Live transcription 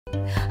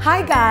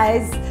Hi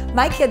guys!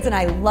 My kids and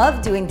I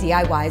love doing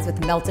DIYs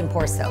with melt and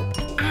pour soap.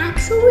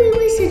 Actually,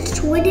 we should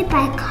sort it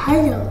by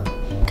color.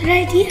 Good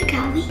idea,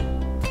 Callie.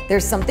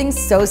 There's something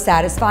so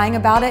satisfying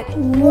about it.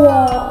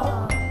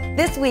 Whoa!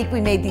 This week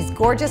we made these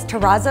gorgeous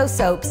Terrazzo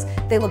soaps.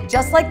 They look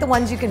just like the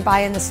ones you can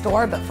buy in the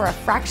store, but for a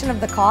fraction of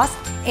the cost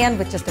and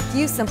with just a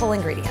few simple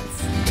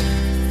ingredients.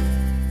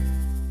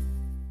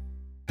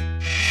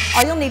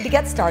 All you'll need to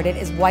get started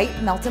is white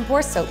melt and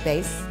pour soap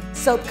base,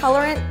 soap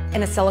colorant,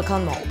 and a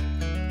silicone mold.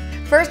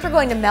 First, we're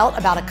going to melt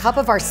about a cup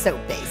of our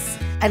soap base.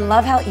 I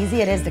love how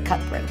easy it is to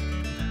cut through.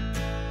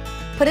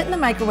 Put it in the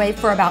microwave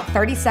for about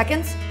 30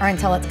 seconds or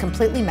until it's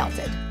completely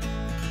melted.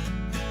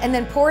 And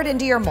then pour it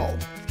into your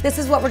mold. This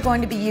is what we're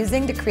going to be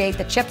using to create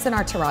the chips in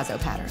our Terrazzo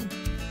pattern.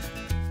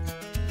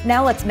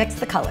 Now let's mix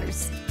the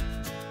colors.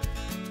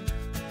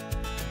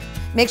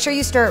 Make sure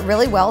you stir it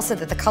really well so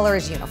that the color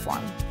is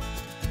uniform.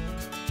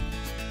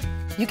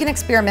 You can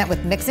experiment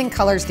with mixing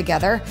colors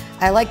together.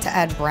 I like to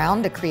add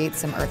brown to create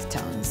some earth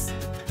tones.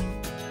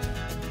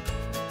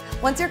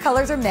 Once your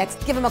colors are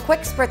mixed, give them a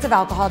quick spritz of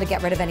alcohol to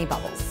get rid of any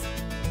bubbles.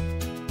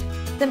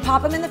 Then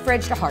pop them in the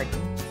fridge to harden.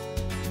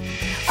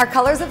 Our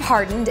colors have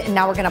hardened and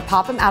now we're gonna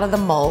pop them out of the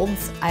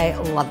molds. I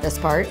love this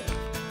part.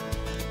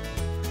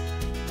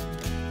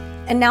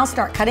 And now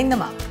start cutting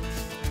them up.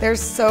 They're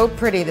so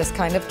pretty, this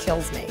kind of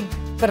kills me,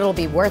 but it'll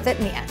be worth it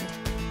in the end.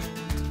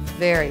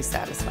 Very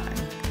satisfying.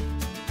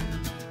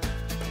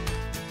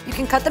 You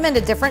can cut them into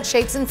different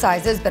shapes and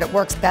sizes, but it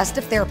works best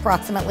if they're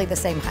approximately the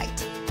same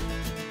height.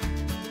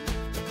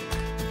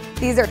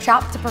 These are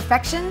chopped to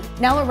perfection.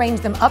 Now arrange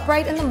them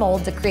upright in the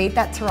mold to create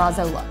that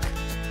Terrazzo look.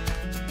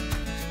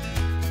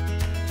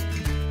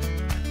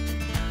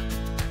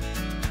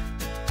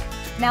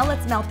 Now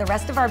let's melt the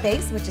rest of our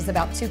base, which is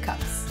about 2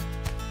 cups.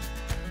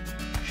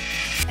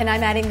 And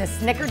I'm adding the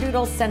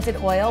Snickerdoodle scented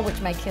oil, which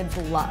my kids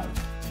love.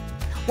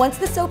 Once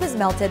the soap is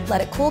melted,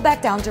 let it cool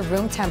back down to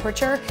room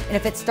temperature, and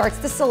if it starts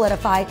to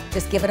solidify,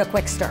 just give it a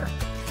quick stir.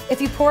 If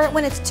you pour it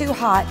when it's too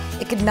hot,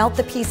 it could melt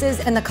the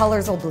pieces and the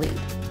colors will bleed.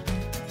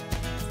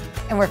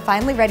 And we're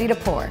finally ready to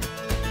pour.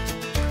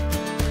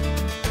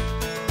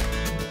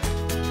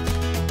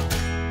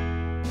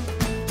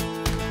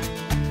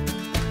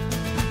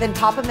 Then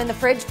pop them in the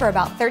fridge for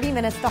about 30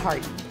 minutes to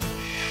harden.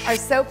 Our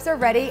soaps are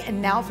ready,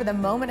 and now for the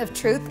moment of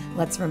truth,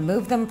 let's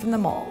remove them from the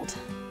mold.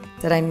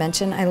 Did I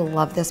mention I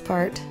love this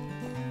part?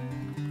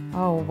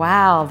 Oh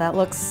wow, that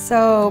looks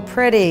so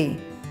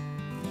pretty.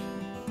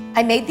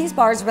 I made these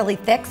bars really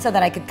thick so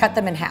that I could cut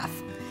them in half.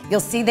 You'll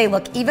see they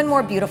look even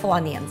more beautiful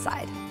on the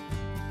inside.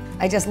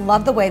 I just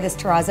love the way this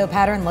Terrazzo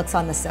pattern looks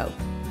on the soap,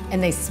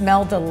 and they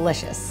smell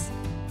delicious.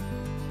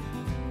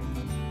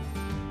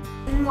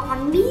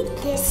 Mommy,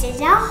 this is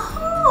a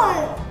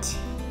heart.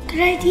 Good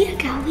idea,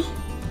 Callie.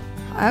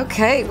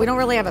 Okay, we don't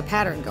really have a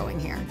pattern going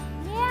here.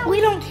 Yeah,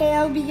 we don't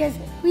care because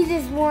we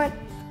just want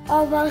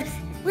all those.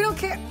 We don't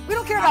care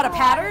about a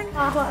pattern?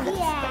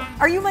 Yeah.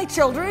 Are you my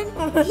children?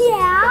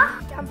 Yeah.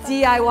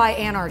 DIY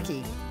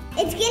anarchy.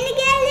 It's gonna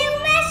get a little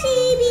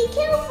messy, be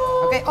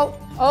careful. Okay,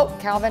 oh,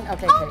 Calvin,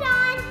 okay. Hold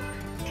on.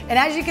 And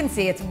as you can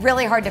see, it's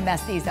really hard to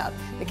mess these up.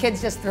 The kids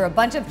just threw a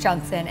bunch of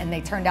chunks in and they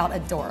turned out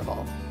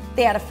adorable.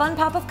 They add a fun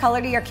pop of color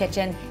to your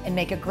kitchen and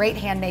make a great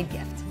handmade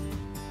gift.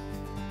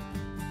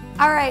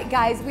 All right,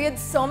 guys, we had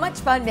so much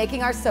fun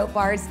making our soap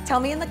bars. Tell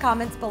me in the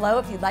comments below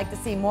if you'd like to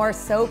see more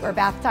soap or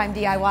bath time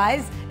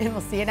DIYs, and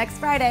we'll see you next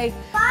Friday.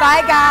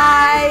 Bye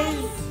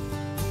guys.